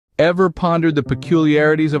Ever pondered the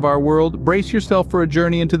peculiarities of our world? Brace yourself for a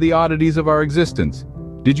journey into the oddities of our existence.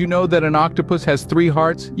 Did you know that an octopus has 3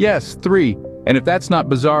 hearts? Yes, 3. And if that's not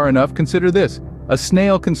bizarre enough, consider this. A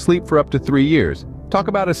snail can sleep for up to 3 years. Talk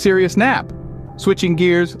about a serious nap. Switching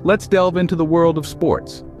gears, let's delve into the world of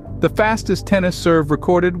sports. The fastest tennis serve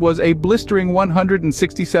recorded was a blistering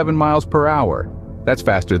 167 miles per hour. That's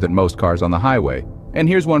faster than most cars on the highway. And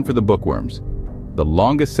here's one for the bookworms. The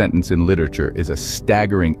longest sentence in literature is a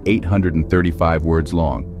staggering 835 words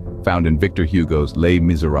long, found in Victor Hugo's Les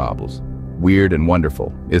Miserables. Weird and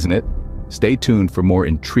wonderful, isn't it? Stay tuned for more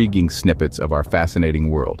intriguing snippets of our fascinating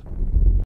world.